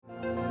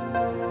Welcome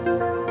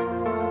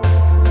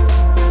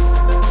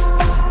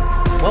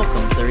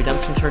to the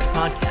Redemption Church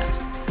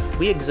Podcast.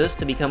 We exist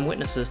to become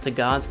witnesses to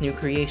God's new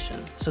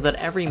creation so that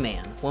every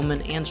man,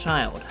 woman, and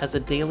child has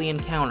a daily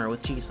encounter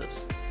with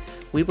Jesus.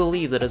 We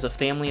believe that as a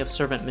family of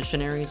servant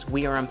missionaries,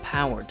 we are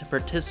empowered to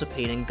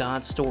participate in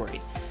God's story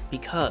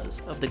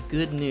because of the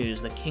good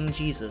news that King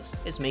Jesus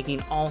is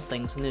making all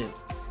things new.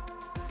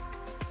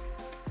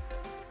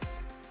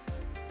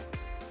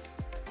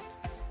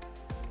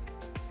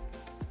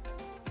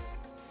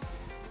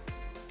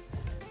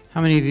 How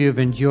many of you have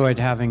enjoyed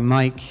having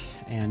Mike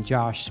and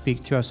Josh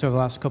speak to us over the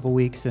last couple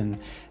weeks? And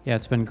yeah,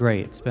 it's been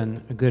great. It's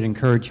been a good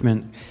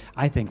encouragement,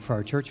 I think, for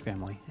our church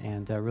family,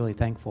 and really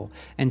thankful.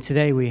 And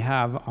today we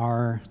have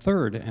our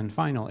third and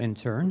final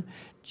intern,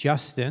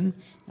 Justin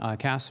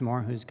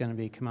Casimir, who's going to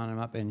be coming on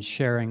up and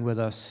sharing with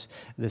us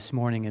this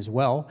morning as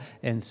well.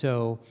 And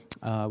so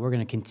we're going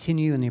to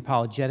continue in the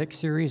Apologetics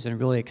series, and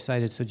really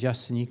excited. So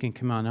Justin, you can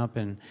come on up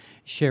and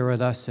share with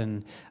us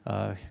and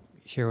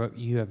share what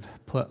you have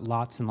put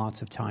lots and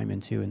lots of time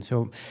into. And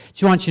so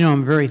just want you to know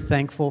I'm very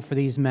thankful for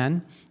these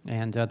men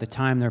and the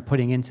time they're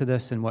putting into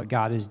this and what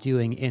God is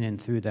doing in and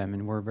through them,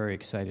 and we're very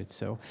excited.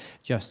 So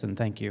Justin,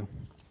 thank you.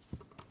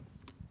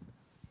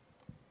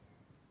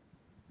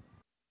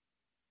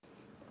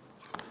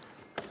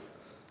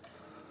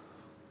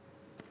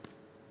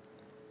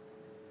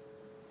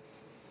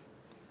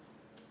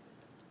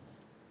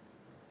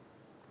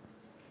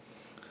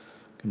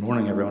 Good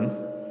morning,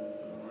 everyone.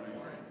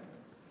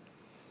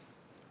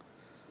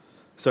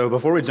 So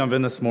before we jump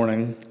in this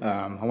morning,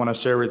 I want to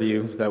share with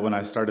you that when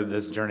I started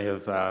this journey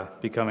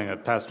of becoming a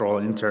pastoral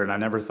intern, I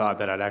never thought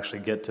that I'd actually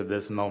get to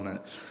this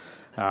moment.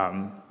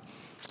 I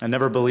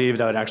never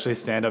believed I would actually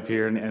stand up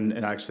here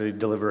and actually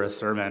deliver a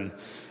sermon.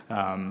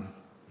 I'm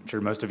sure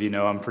most of you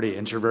know I'm pretty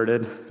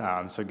introverted,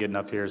 so getting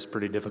up here is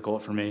pretty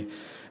difficult for me.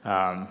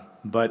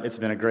 But it's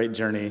been a great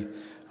journey,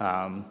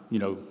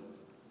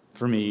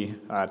 for me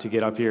to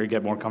get up here,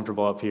 get more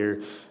comfortable up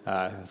here.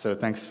 So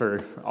thanks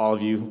for all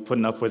of you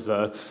putting up with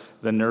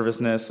the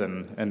nervousness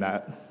and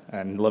that,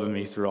 and loving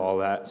me through all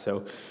that.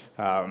 So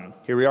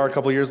here we are a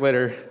couple years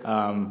later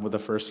with the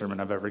first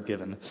sermon I've ever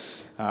given.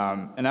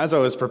 And as I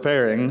was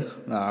preparing,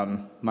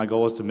 my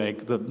goal was to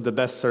make the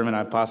best sermon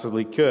I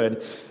possibly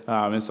could.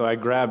 And so I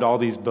grabbed all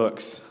these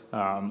books,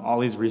 all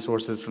these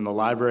resources from the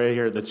library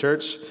here at the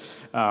church.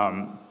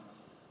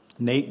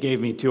 Nate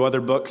gave me 2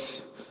 other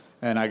books.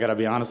 And I got to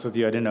be honest with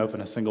you, I didn't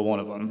open a single one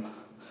of them.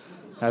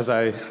 As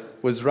I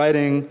was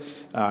writing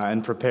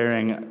and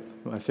preparing,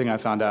 the thing I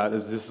found out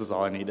is this is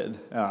all I needed.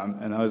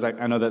 And I was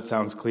like, I know that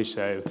sounds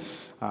cliche,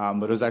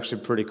 but it was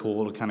actually pretty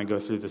cool to kind of go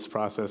through this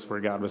process where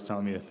God was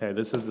telling me, hey,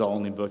 this is the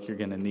only book you're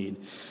going to need.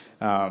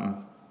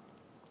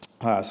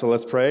 So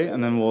let's pray,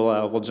 and then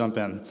we'll jump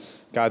in.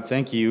 God,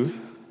 thank you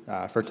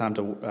for time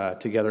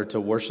together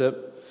to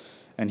worship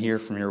and hear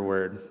from your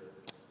word.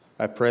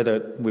 I pray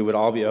that we would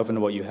all be open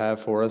to what you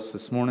have for us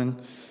this morning,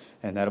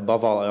 and that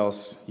above all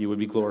else, you would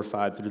be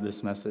glorified through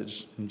this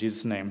message. In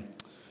Jesus' name,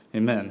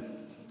 amen.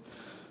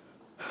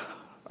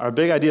 Our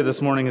big idea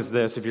this morning is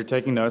this. If you're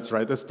taking notes,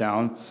 write this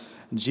down.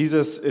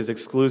 Jesus is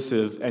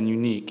exclusive and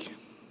unique.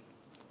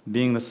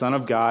 Being the Son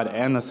of God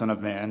and the Son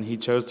of Man, he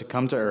chose to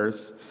come to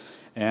earth,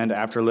 and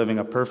after living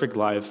a perfect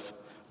life,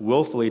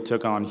 willfully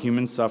took on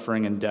human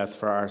suffering and death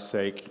for our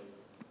sake.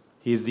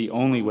 He is the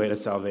only way to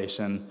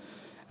salvation,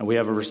 and we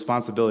have a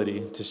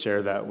responsibility to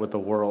share that with the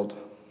world.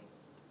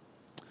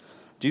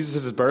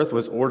 Jesus' birth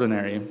was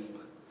ordinary,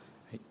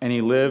 and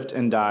he lived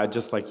and died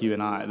just like you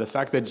and I. The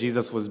fact that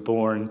Jesus was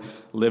born,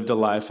 lived a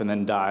life, and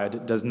then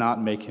died does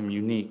not make him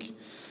unique.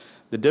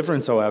 The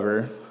difference,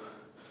 however,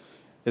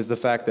 is the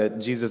fact that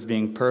Jesus,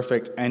 being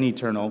perfect and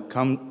eternal,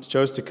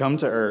 chose to come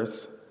to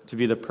earth to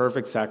be the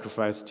perfect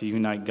sacrifice to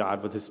unite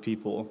God with his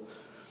people.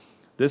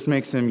 This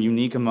makes him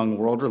unique among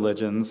world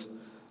religions,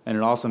 and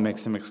it also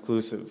makes him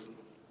exclusive.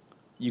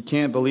 You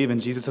can't believe in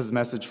Jesus'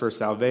 message for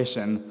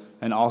salvation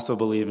and also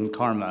believe in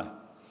karma.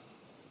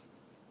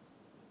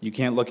 You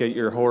can't look at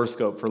your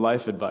horoscope for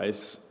life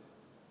advice.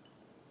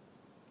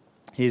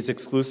 He is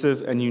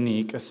exclusive and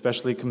unique,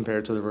 especially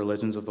compared to the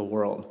religions of the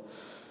world.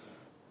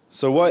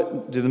 So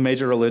what do the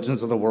major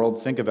religions of the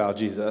world think about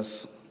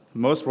Jesus?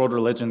 Most world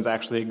religions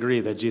actually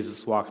agree that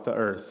Jesus walked the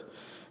earth.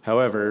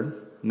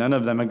 However, none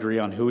of them agree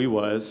on who he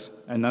was,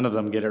 and none of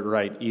them get it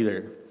right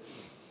either.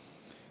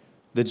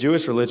 The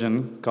Jewish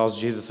religion calls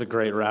Jesus a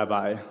great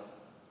rabbi.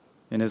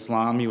 In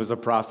Islam, he was a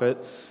prophet.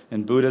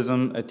 In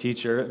Buddhism, a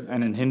teacher.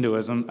 And in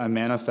Hinduism, a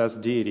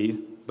manifest deity,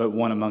 but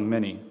one among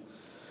many.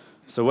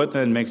 So what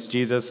then makes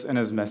Jesus and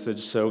his message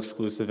so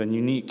exclusive and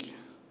unique?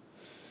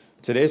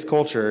 Today's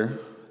culture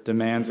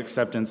demands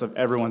acceptance of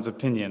everyone's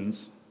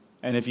opinions.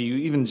 And if you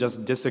even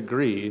just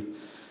disagree,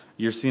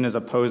 you're seen as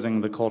opposing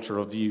the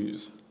cultural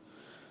views.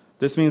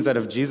 This means that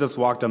if Jesus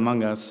walked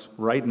among us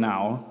right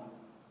now,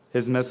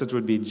 his message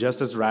would be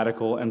just as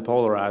radical and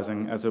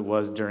polarizing as it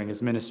was during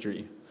his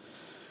ministry.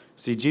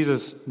 See,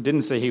 Jesus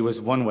didn't say he was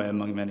one way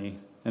among many.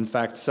 In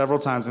fact, several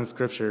times in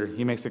Scripture,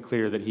 he makes it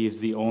clear that he is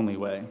the only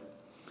way.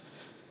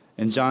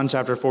 In John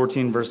chapter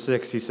 14, verse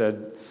 6, he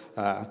said,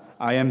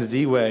 I am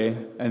the way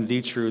and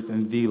the truth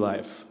and the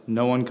life.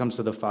 No one comes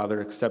to the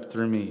Father except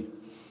through me.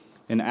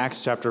 In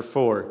Acts chapter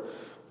 4,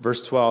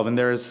 verse 12, and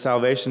there is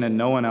salvation in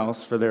no one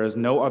else, for there is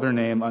no other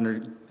name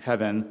under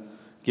heaven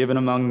given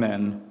among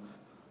men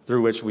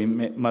through which we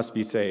must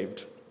be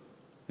saved.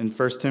 In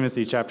 1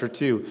 Timothy chapter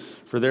 2,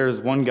 for there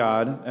is one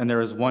God, and there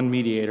is one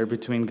mediator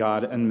between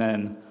God and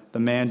men, the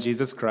man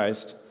Jesus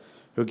Christ,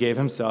 who gave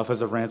himself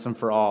as a ransom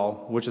for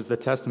all, which is the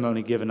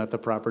testimony given at the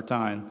proper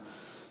time.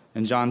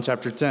 In John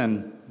chapter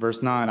 10,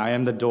 verse 9, I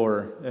am the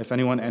door. If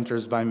anyone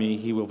enters by me,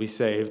 he will be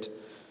saved,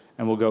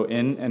 and will go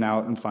in and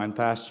out and find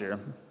pasture.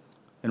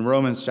 In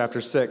Romans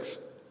chapter 6,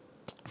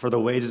 for the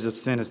wages of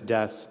sin is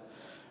death,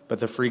 but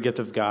the free gift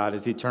of God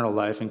is eternal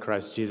life in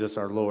Christ Jesus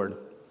our Lord.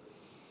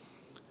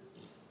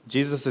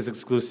 Jesus is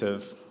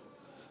exclusive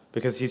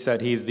because he said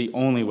he's the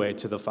only way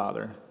to the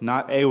Father.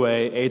 Not a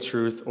way, a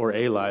truth, or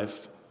a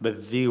life,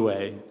 but the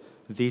way,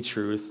 the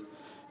truth,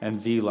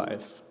 and the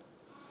life.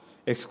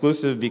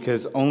 Exclusive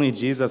because only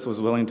Jesus was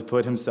willing to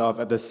put himself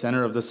at the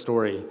center of the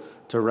story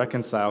to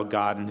reconcile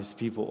God and his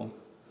people.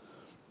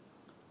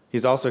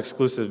 He's also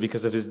exclusive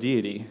because of his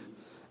deity.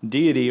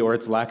 Deity, or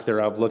its lack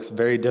thereof, looks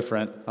very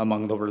different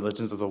among the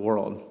religions of the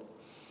world.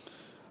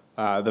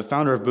 The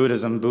founder of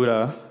Buddhism,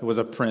 Buddha, was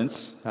a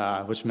prince,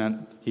 which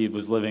meant he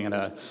was living in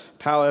a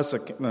palace,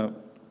 and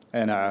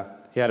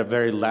he had a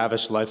very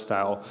lavish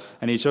lifestyle,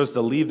 and he chose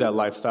to leave that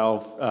lifestyle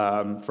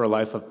for a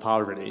life of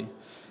poverty.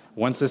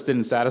 Once this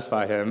didn't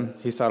satisfy him,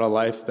 he sought a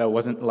life that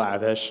wasn't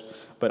lavish,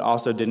 but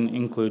also didn't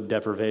include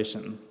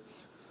deprivation.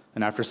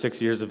 And after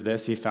 6 years of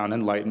this, he found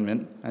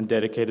enlightenment and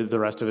dedicated the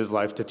rest of his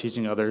life to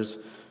teaching others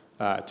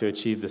to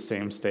achieve the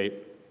same state.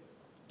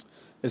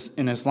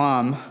 In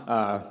Islam,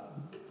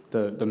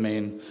 the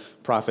main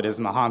prophet is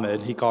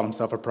Muhammad. He called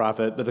himself a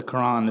prophet, but the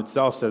Quran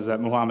itself says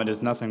that Muhammad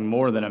is nothing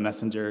more than a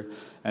messenger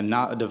and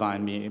not a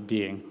divine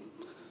being.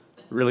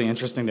 Really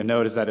interesting to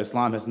note is that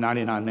Islam has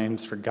 99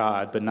 names for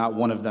God, but not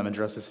one of them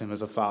addresses him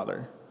as a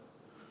father.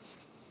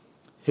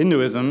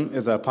 Hinduism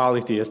is a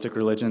polytheistic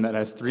religion that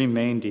has three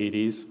main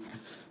deities.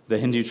 The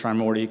Hindu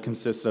Trimurti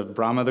consists of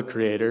Brahma the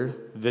creator,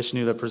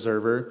 Vishnu the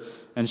preserver,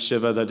 and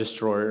Shiva the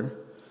destroyer.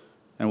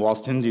 And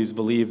whilst Hindus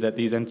believe that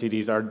these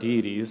entities are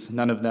deities,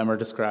 none of them are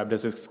described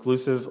as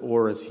exclusive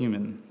or as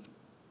human.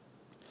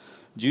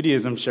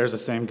 Judaism shares the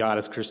same God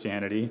as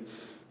Christianity,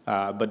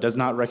 but does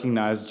not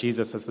recognize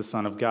Jesus as the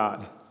Son of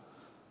God.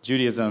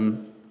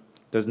 Judaism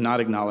does not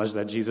acknowledge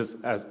that Jesus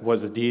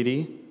was a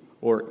deity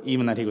or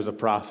even that he was a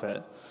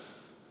prophet.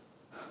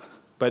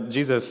 But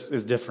Jesus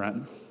is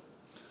different.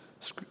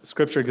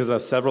 Scripture gives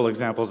us several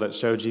examples that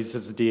show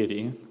Jesus'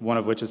 deity, one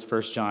of which is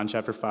 1 John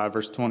chapter 5,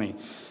 verse 20.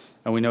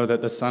 And we know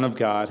that the Son of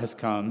God has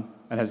come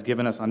and has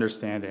given us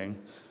understanding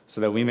so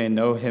that we may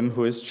know him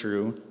who is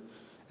true,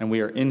 and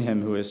we are in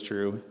him who is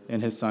true, in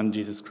his Son,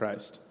 Jesus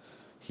Christ.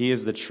 He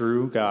is the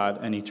true God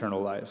and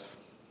eternal life.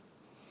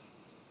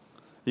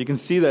 You can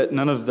see that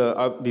none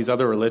of these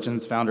other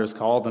religions' founders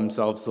call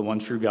themselves the one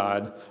true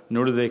God,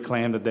 nor do they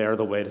claim that they are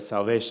the way to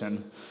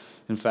salvation.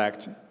 In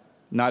fact,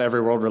 not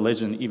every world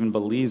religion even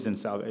believes in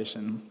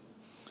salvation.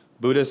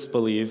 Buddhists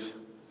believe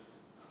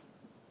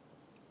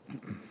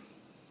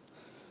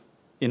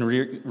in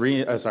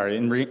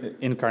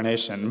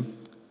reincarnation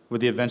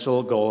with the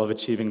eventual goal of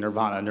achieving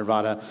nirvana.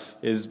 Nirvana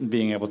is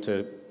being able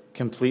to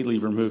completely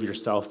remove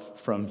yourself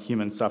from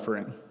human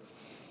suffering.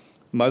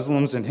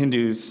 Muslims and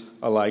Hindus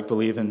alike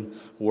believe in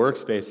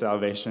works-based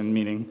salvation,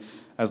 meaning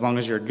as long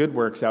as your good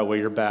works outweigh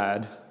your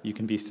bad, you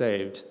can be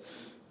saved.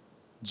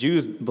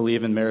 Jews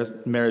believe in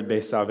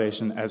merit-based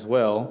salvation as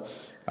well,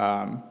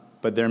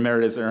 but their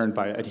merit is earned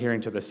by adhering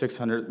to the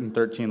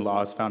 613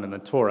 laws found in the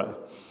Torah.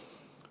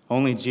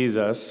 Only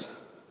Jesus,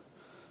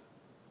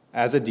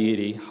 as a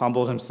deity,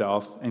 humbled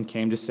himself and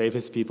came to save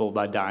his people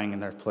by dying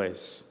in their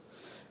place.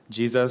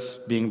 Jesus,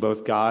 being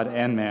both God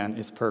and man,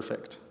 is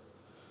perfect.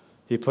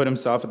 He put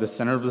himself at the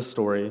center of the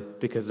story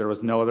because there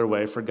was no other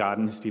way for God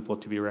and his people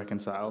to be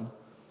reconciled.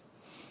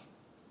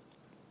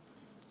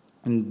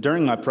 And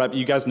during my prep,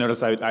 you guys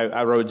notice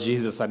I wrote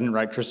Jesus, I didn't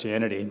write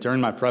Christianity. During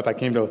my prep, I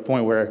came to a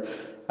point where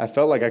I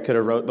felt like I could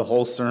have wrote the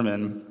whole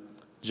sermon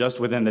just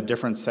within the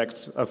different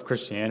sects of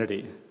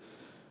Christianity.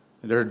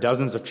 There are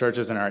dozens of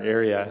churches in our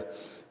area,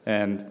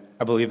 and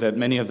I believe that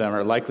many of them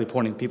are likely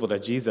pointing people to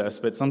Jesus,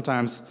 but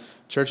sometimes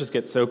churches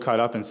get so caught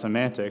up in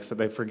semantics that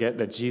they forget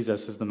that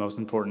Jesus is the most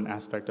important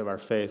aspect of our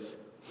faith.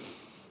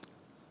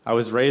 I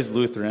was raised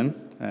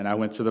Lutheran, and I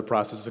went through the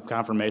process of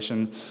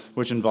confirmation,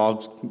 which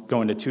involved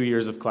going to 2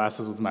 years of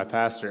classes with my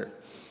pastor.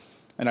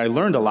 And I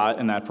learned a lot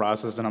in that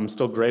process, and I'm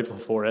still grateful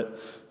for it.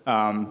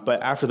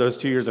 But after those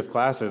 2 years of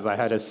classes, I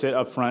had to sit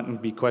up front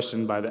and be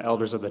questioned by the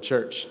elders of the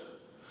church.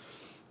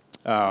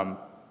 And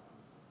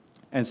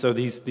so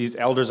these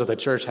elders of the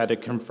church had to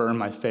confirm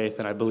my faith,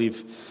 and I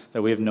believe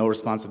that we have no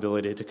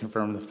responsibility to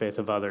confirm the faith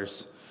of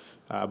others.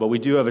 But we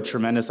do have a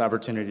tremendous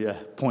opportunity to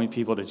point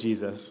people to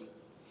Jesus.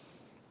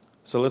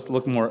 So let's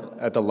look more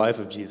at the life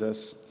of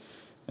Jesus.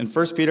 In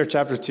 1 Peter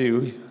chapter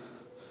 2,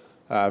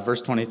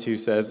 verse 22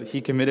 says, "He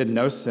committed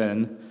no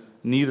sin,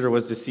 neither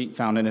was deceit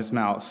found in his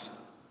mouth.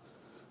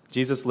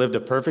 Jesus lived a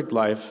perfect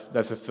life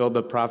that fulfilled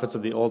the prophets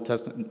of the Old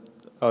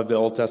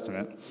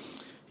Testament.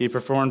 He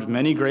performed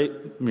many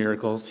great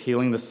miracles,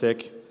 healing the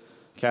sick,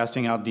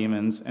 casting out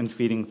demons, and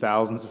feeding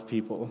thousands of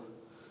people.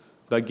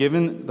 But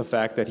given the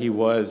fact that he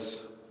was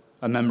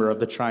a member of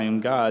the triune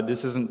God,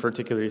 this isn't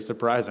particularly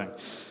surprising.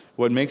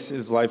 What makes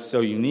his life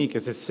so unique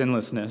is his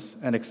sinlessness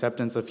and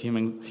acceptance of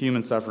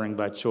human suffering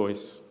by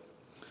choice.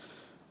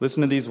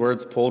 Listen to these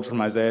words pulled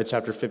from Isaiah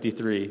chapter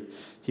 53.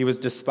 He was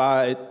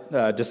despised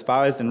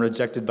and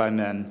rejected by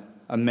men,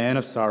 a man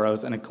of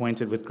sorrows and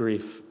acquainted with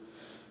grief.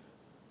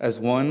 As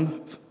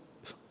one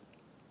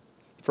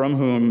from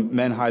whom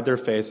men hide their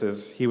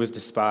faces, he was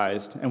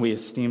despised, and we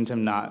esteemed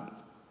him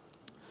not.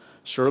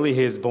 Surely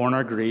he has borne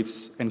our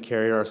griefs and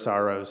carried our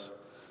sorrows.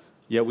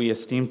 Yet we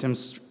esteemed him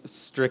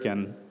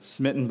stricken,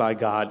 smitten by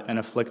God, and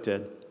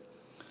afflicted.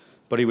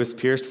 But he was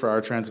pierced for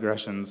our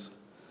transgressions.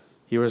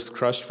 He was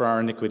crushed for our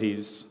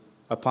iniquities.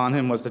 Upon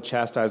him was the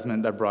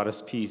chastisement that brought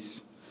us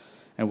peace,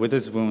 and with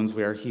his wounds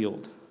we are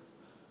healed.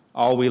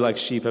 All we like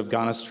sheep have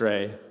gone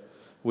astray.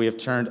 We have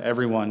turned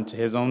everyone to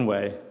his own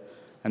way,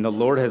 and the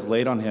Lord has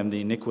laid on him the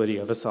iniquity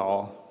of us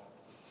all.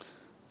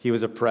 He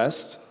was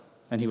oppressed,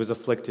 and he was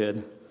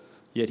afflicted,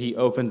 yet he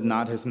opened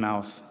not his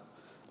mouth.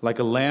 Like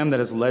a lamb that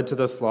is led to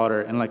the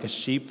slaughter, and like a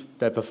sheep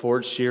that before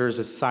its shearers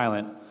is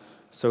silent,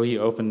 so he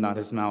opened not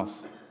his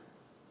mouth.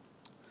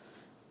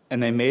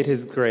 And they made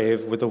his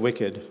grave with the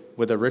wicked,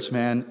 with a rich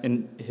man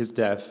in his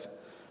death,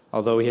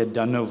 although he had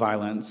done no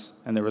violence,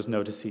 and there was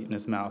no deceit in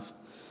his mouth.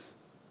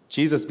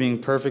 Jesus, being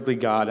perfectly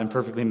God and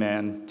perfectly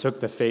man, took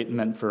the fate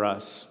meant for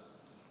us.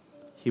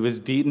 He was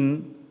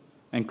beaten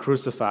and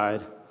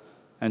crucified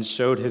and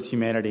showed his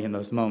humanity in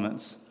those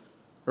moments.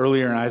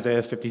 Earlier in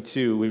Isaiah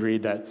 52, we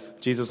read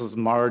that Jesus was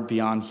marred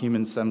beyond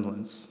human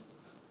semblance.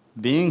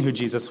 Being who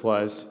Jesus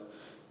was,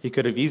 he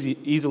could have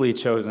easily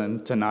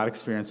chosen to not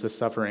experience this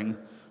suffering,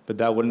 but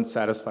that wouldn't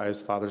satisfy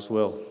his Father's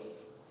will.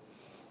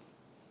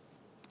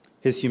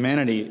 His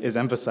humanity is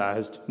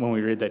emphasized when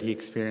we read that he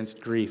experienced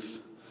grief.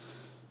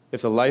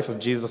 If the life of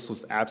Jesus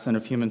was absent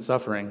of human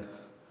suffering,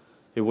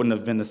 it wouldn't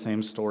have been the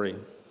same story.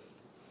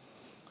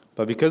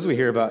 But because we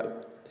hear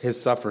about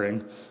his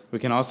suffering, we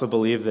can also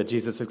believe that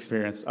Jesus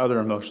experienced other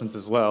emotions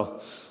as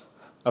well.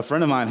 A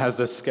friend of mine has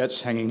this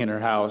sketch hanging in her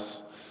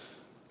house.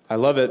 I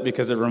love it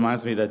because it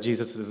reminds me that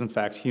Jesus is in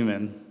fact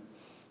human.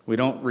 We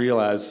don't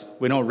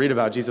read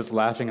about Jesus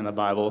laughing in the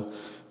Bible,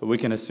 but we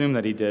can assume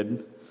that he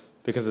did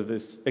because of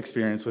his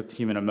experience with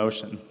human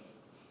emotion.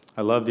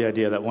 I love the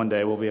idea that one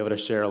day we'll be able to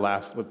share a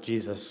laugh with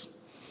Jesus.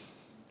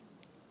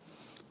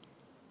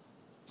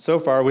 So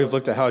far, we've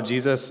looked at how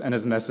Jesus and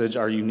his message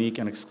are unique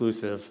and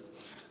exclusive.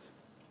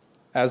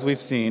 As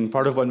we've seen,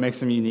 part of what makes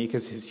him unique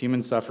is his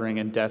human suffering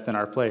and death in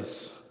our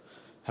place.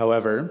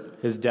 However,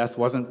 his death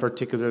wasn't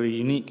particularly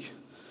unique.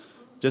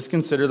 Just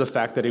consider the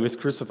fact that he was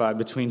crucified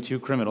between two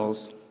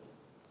criminals,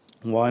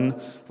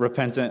 one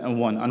repentant and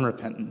one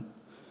unrepentant.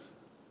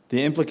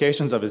 The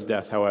implications of his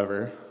death,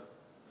 however,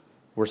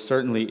 were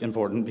certainly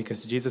important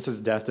because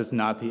Jesus' death is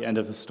not the end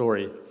of the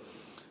story.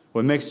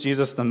 What makes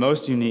Jesus the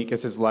most unique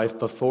is his life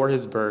before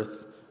his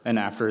birth and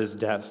after his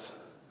death.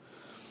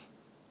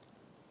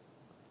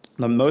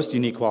 The most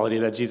unique quality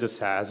that Jesus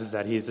has is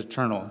that he is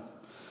eternal.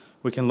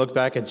 We can look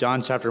back at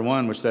John chapter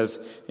 1, which says,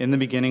 "In the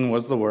beginning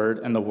was the Word,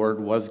 and the Word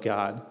was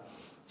God.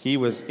 He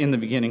was in the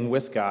beginning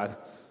with God.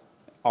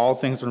 All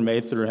things were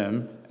made through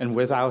him, and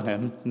without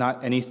him,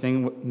 not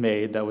anything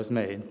made that was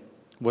made.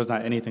 Was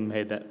not anything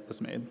made that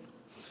was made."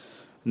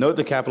 Note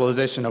the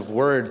capitalization of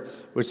word,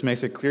 which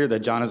makes it clear that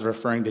John is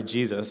referring to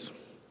Jesus.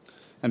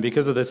 And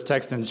because of this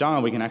text in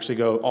John, we can actually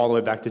go all the way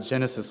back to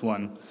Genesis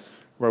 1,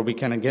 where we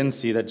can again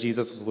see that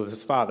Jesus was with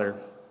his Father.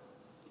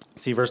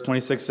 See, verse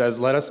 26 says,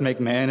 "Let us make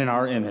man in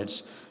our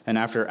image and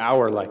after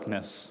our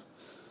likeness."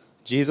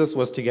 Jesus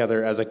was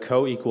together as a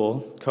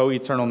co-equal,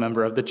 co-eternal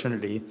member of the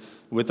Trinity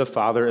with the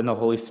Father and the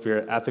Holy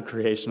Spirit at the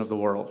creation of the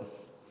world.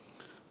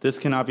 This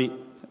cannot be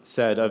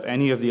said of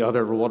any of the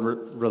other world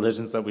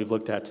religions that we've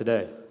looked at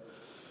today.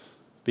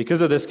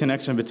 Because of this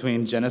connection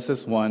between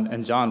Genesis 1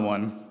 and John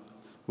 1,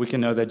 we can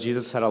know that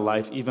Jesus had a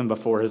life even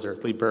before his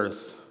earthly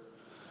birth.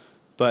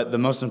 But the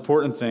most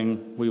important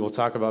thing we will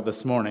talk about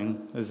this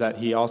morning is that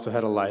he also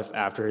had a life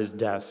after his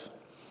death.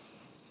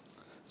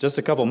 Just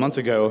a couple months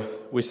ago,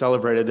 we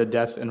celebrated the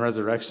death and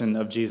resurrection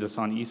of Jesus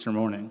on Easter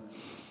morning.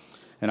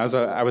 And as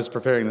I was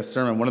preparing this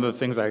sermon, one of the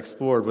things I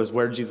explored was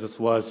where Jesus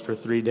was for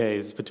 3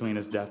 days between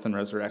his death and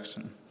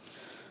resurrection.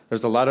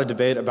 There's a lot of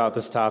debate about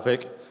this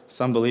topic,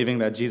 some believing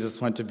that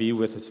Jesus went to be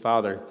with his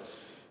Father.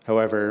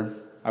 However,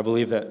 I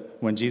believe that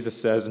when Jesus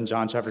says in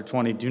John chapter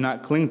 20, "Do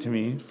not cling to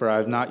me, for I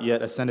have not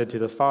yet ascended to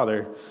the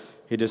Father,"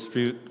 he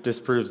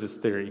disproves this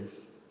theory.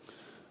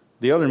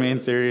 The other main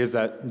theory is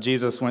that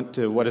Jesus went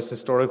to what is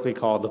historically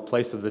called the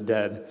place of the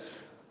dead.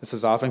 This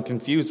is often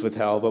confused with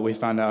hell, but we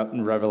find out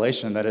in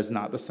Revelation that it's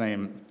not the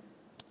same.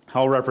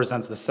 Hell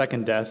represents the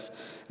second death,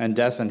 and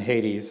death in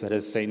Hades, that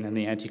is Satan and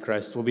the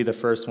Antichrist, will be the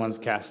first ones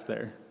cast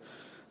there.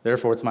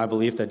 Therefore, it's my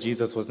belief that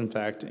Jesus was in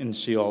fact in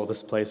Sheol,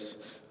 this place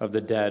of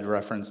the dead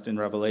referenced in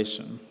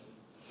Revelation.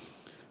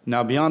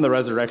 Now, beyond the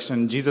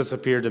resurrection, Jesus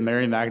appeared to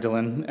Mary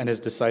Magdalene and his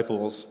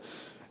disciples.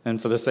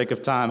 And for the sake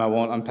of time, I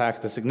won't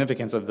unpack the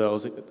significance of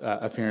those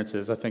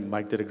appearances. I think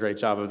Mike did a great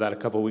job of that a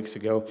couple weeks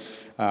ago.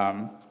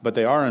 But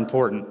they are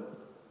important.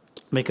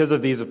 Because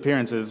of these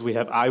appearances, we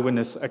have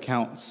eyewitness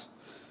accounts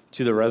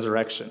to the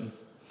resurrection.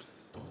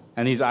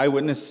 And these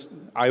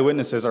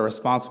eyewitnesses are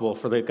responsible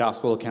for the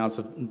gospel accounts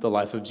of the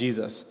life of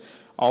Jesus.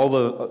 All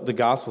the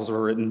gospels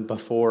were written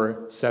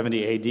before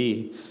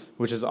 70 AD,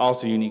 which is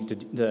also unique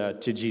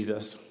to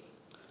Jesus.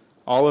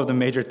 All of the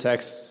major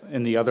texts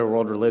in the other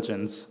world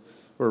religions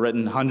were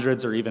written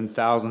hundreds or even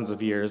thousands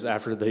of years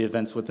after the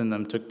events within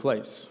them took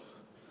place.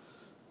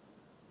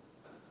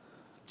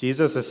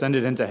 Jesus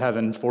ascended into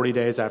heaven 40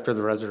 days after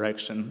the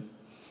resurrection.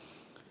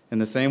 In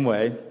the same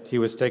way, he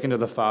was taken to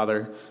the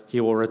Father. He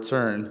will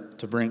return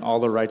to bring all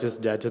the righteous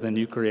dead to the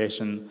new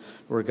creation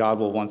where God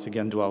will once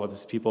again dwell with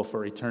his people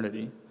for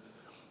eternity.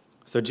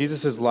 So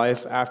Jesus'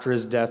 life after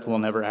his death will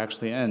never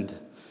actually end.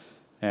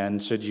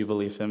 And should you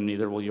believe him,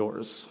 neither will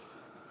yours.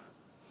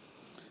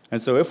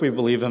 And so if we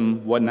believe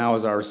him, what now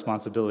is our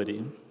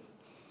responsibility?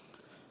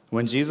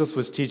 When Jesus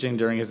was teaching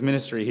during his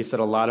ministry, he said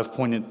a lot of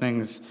poignant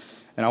things,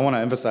 and I want to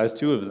emphasize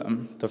two of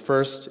them. The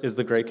first is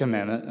the Great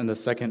Commandment, and the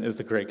second is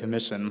the Great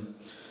Commission.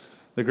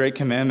 The Great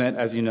Commandment,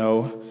 as you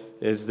know,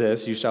 is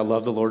this: you shall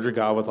love the Lord your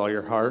God with all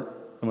your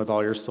heart and with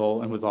all your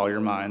soul and with all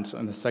your mind.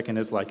 And the second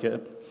is like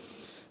it: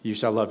 you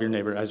shall love your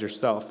neighbor as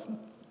yourself.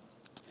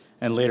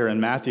 And later in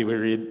Matthew, we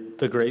read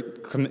the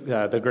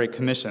Great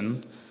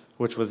Commission,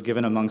 which was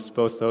given amongst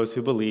both those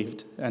who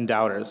believed and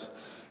doubters.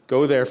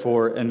 Go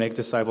therefore and make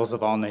disciples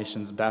of all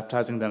nations,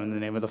 baptizing them in the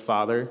name of the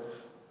Father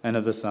and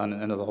of the Son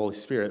and of the Holy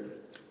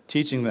Spirit,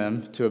 teaching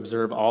them to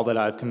observe all that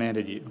I have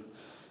commanded you.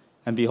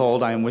 And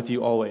behold, I am with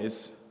you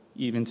always,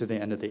 even to the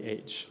end of the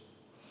age.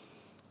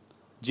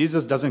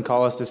 Jesus doesn't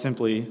call us to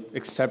simply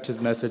accept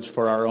his message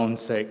for our own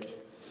sake.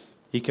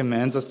 He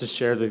commands us to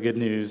share the good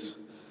news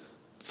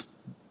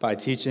by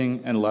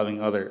teaching and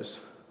loving others.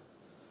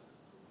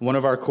 One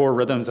of our core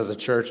rhythms as a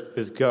church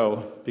is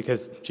go,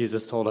 because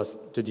Jesus told us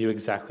to do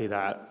exactly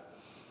that.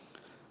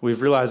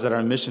 We've realized that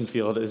our mission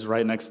field is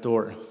right next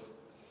door.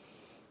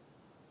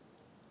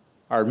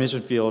 Our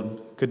mission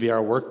field could be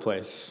our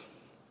workplace.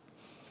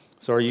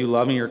 So are you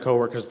loving your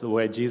coworkers the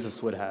way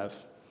Jesus would have?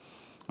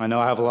 I know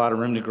I have a lot of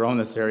room to grow in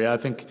this area. I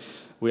think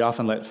we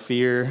often let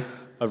fear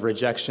of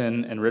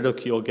rejection and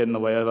ridicule get in the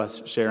way of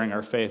us sharing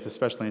our faith,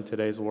 especially in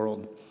today's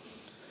world.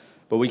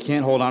 But we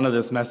can't hold on to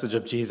this message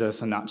of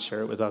Jesus and not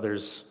share it with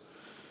others.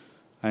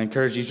 I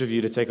encourage each of you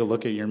to take a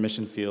look at your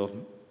mission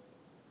field.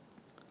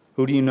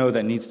 Who do you know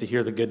that needs to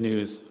hear the good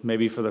news,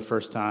 maybe for the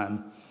first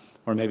time,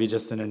 or maybe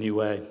just in a new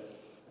way?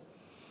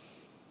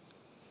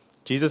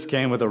 Jesus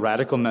came with a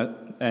radical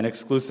and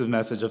exclusive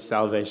message of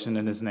salvation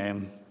in his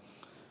name.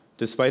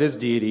 Despite his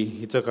deity,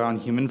 he took on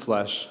human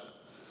flesh,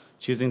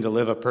 choosing to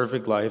live a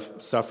perfect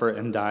life, suffer,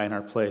 and die in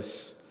our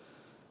place.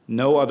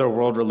 No other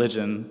world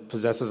religion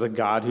possesses a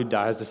God who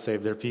dies to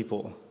save their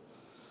people.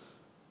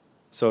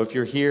 So if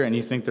you're here and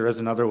you think there is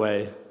another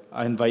way,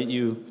 I invite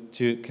you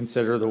to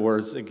consider the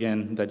words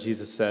again that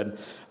Jesus said: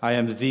 I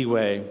am the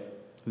way,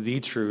 the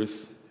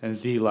truth, and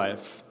the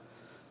life.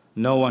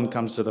 No one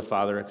comes to the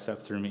Father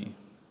except through me.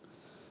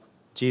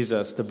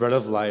 Jesus, the bread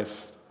of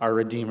life, our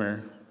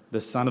Redeemer, the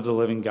Son of the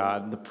living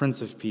God, the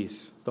Prince of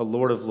Peace, the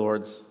Lord of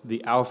Lords,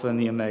 the Alpha and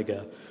the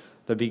Omega,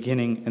 the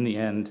beginning and the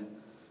end,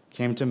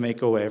 came to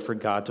make a way for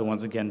God to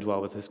once again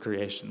dwell with his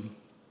creation.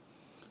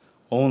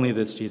 Only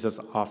this Jesus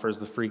offers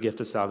the free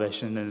gift of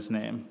salvation in his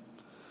name.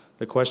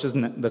 The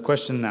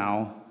question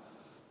now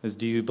is,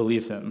 do you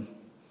believe him?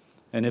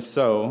 And if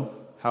so,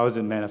 how is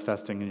it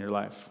manifesting in your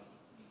life?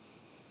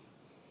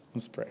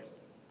 Let's pray.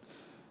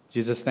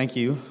 Jesus, thank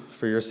you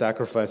for your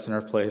sacrifice in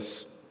our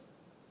place.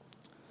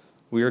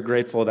 We are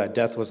grateful that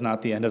death was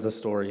not the end of the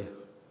story.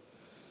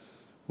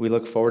 We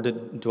look forward to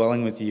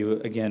dwelling with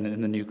you again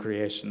in the new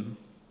creation.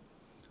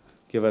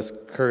 Give us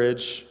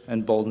courage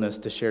and boldness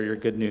to share your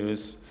good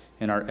news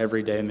in our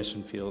everyday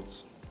mission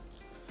fields.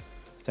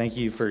 Thank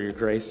you for your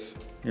grace,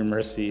 your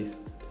mercy,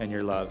 and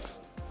your love.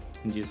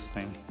 In Jesus'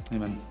 name,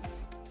 amen.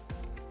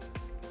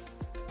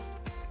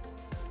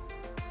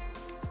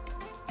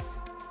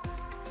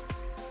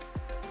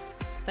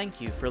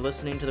 Thank you for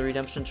listening to the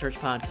Redemption Church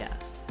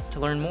podcast. To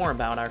learn more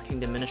about our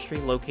kingdom ministry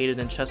located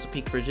in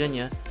Chesapeake,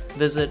 Virginia,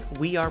 visit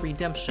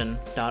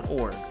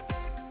weareredemption.org.